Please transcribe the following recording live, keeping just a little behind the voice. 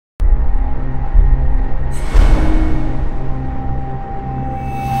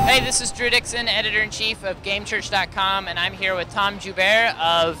this is Drew Dixon, Editor-in-Chief of Gamechurch.com, and I'm here with Tom Jubert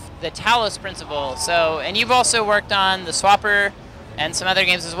of the Talos Principle. And you've also worked on the Swapper and some other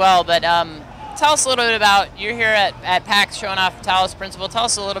games as well, but tell us a little bit about, you're here at PAX showing off Talos Principle. Tell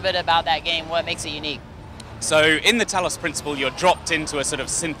us a little bit about that game, what makes it unique. So in the Talos Principle, you're dropped into a sort of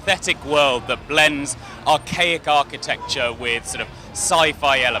synthetic world that blends archaic architecture with sort of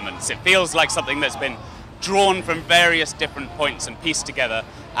sci-fi elements. It feels like something that's been drawn from various different points and pieced together,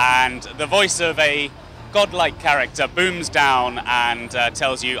 and the voice of a godlike character booms down and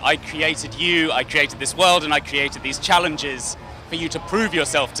tells you, I created this world, and I created these challenges for you to prove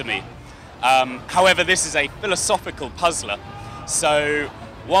yourself to me. However, this is a philosophical puzzler, so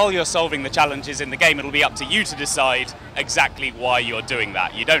while you're solving the challenges in the game, it'll be up to you to decide exactly why you're doing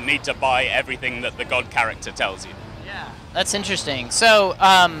that. You don't need to buy everything that the god character tells you. Yeah, that's interesting. So,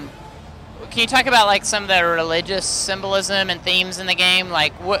 can you talk about like some of the religious symbolism and themes in the game?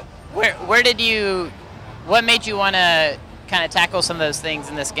 Like, what made you want to kind of tackle some of those things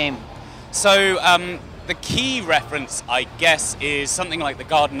in this game? So, the key reference, I guess, is something like the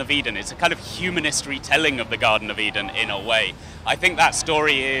Garden of Eden. It's a kind of humanist retelling of the Garden of Eden in a way. I think that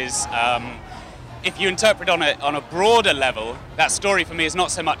story is, if you interpret on a broader level, that story for me is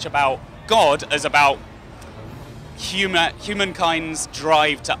not so much about God as about humankind's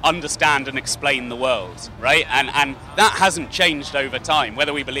drive to understand and explain the world, right? And that hasn't changed over time.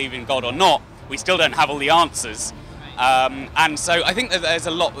 Whether we believe in God or not, we still don't have all the answers. And so I think that there's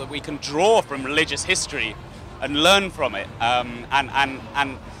a lot that we can draw from religious history and learn from it. And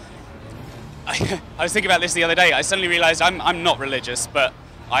I was thinking about this the other day. I suddenly realized I'm not religious, but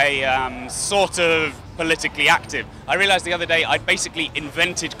I am sort of politically active. I realized the other day I'd basically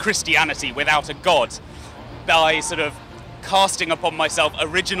invented Christianity without a God, by sort of casting upon myself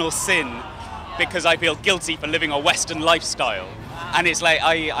original sin because I feel guilty for living a Western lifestyle. And it's like,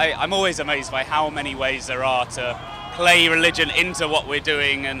 I'm always amazed by how many ways there are to play religion into what we're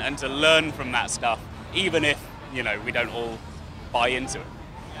doing and to learn from that stuff, even if, you know, we don't all buy into it.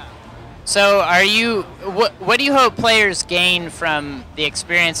 So what do you hope players gain from the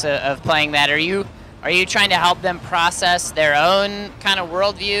experience of playing that? Are you trying to help them process their own kind of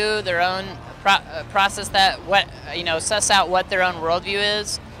worldview, their own process that, suss out what their own worldview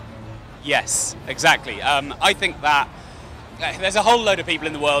is? Yes, exactly. I think that there's a whole load of people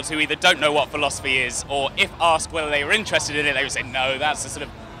in the world who either don't know what philosophy is, or if asked whether they were interested in it, they would say, no, that's a sort of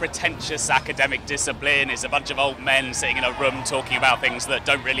pretentious academic discipline. It's a bunch of old men sitting in a room talking about things that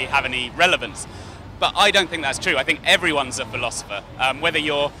don't really have any relevance. But I don't think that's true. I think everyone's a philosopher. Whether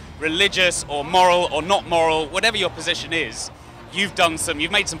you're religious or moral or not moral, whatever your position is, you've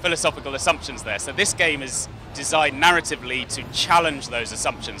made some philosophical assumptions there. So this game is designed narratively to challenge those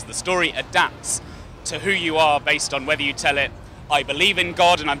assumptions. The story adapts to who you are based on whether you tell it, I believe in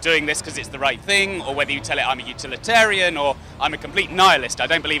God and I'm doing this because it's the right thing, or whether you tell it I'm a utilitarian or I'm a complete nihilist, I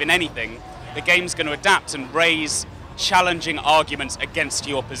don't believe in anything. The game's going to adapt and raise challenging arguments against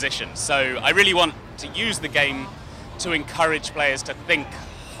your position. So I really want to use the game to encourage players to think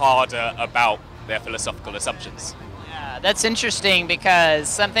harder about their philosophical assumptions. That's interesting, because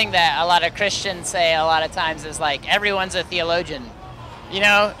something that a lot of Christians say a lot of times is like, everyone's a theologian, you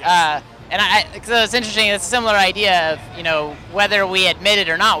know? So it's interesting, it's a similar idea of, you know, whether we admit it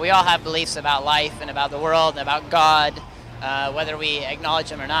or not, we all have beliefs about life and about the world and about God, whether we acknowledge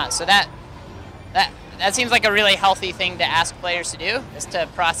them or not. So that seems like a really healthy thing to ask players to do, is to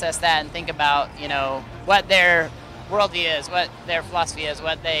process that and think about, you know, what their worldview is, what their philosophy is,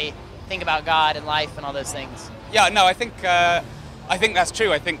 what they think about God and life and all those things. Yeah, no, I think that's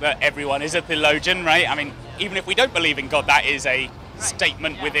true. I think that everyone is a theologian, right? I mean, even if we don't believe in God, that is a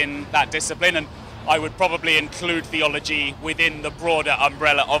statement within that discipline, and I would probably include theology within the broader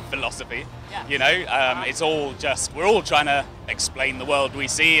umbrella of philosophy. Yeah. You know, it's all just, we're all trying to explain the world we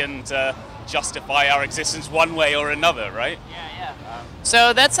see and justify our existence one way or another, right? Yeah.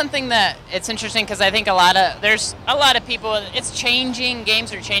 So that's something that it's interesting, because I think there's a lot of people, it's changing,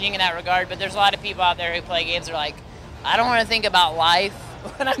 games are changing in that regard, but there's a lot of people out there who play games that are like, I don't want to think about life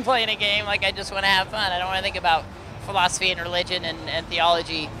when I'm playing a game, like I just want to have fun. I don't want to think about philosophy and religion and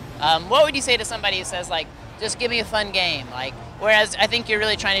theology. What would you say to somebody who says, like, just give me a fun game? Like, whereas I think you're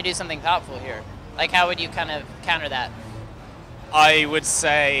really trying to do something thoughtful here. Like, how would you kind of counter that? I would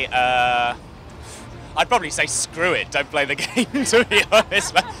say, I'd probably say screw it, don't play the game, to be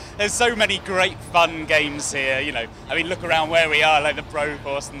honest. There's so many great fun games here, you know. I mean, look around where we are, like the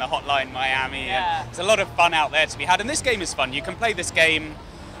Broforce and the Hotline Miami. Yeah. There's a lot of fun out there to be had, and this game is fun. You can play this game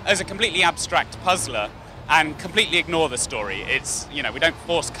as a completely abstract puzzler and completely ignore the story. It's, you know, we don't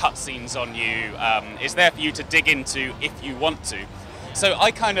force cutscenes on you. It's there for you to dig into if you want to. So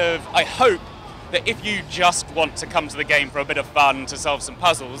I hope that if you just want to come to the game for a bit of fun, to solve some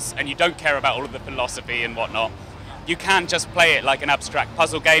puzzles, and you don't care about all of the philosophy and whatnot, you can just play it like an abstract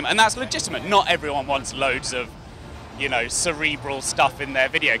puzzle game, and that's legitimate. Not everyone wants loads of, you know, cerebral stuff in their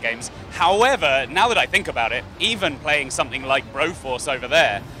video games. However, now that I think about it, even playing something like Broforce over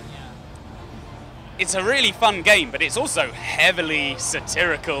there, it's a really fun game, but it's also heavily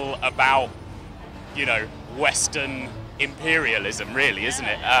satirical about, you know, Western imperialism, really, isn't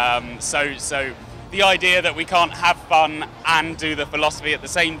it? So the idea that we can't have fun and do the philosophy at the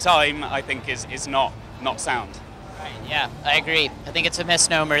same time, I think, is not sound. Right, yeah, I agree. I think it's a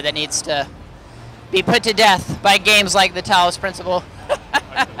misnomer that needs to be put to death by games like the Talos Principle.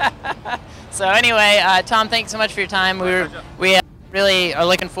 So anyway, Tom, thanks so much for your time. We really are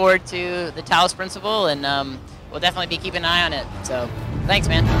looking forward to the Talos Principle, and we'll definitely be keeping an eye on it. So thanks,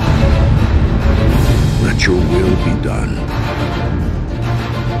 man. Let your will be done.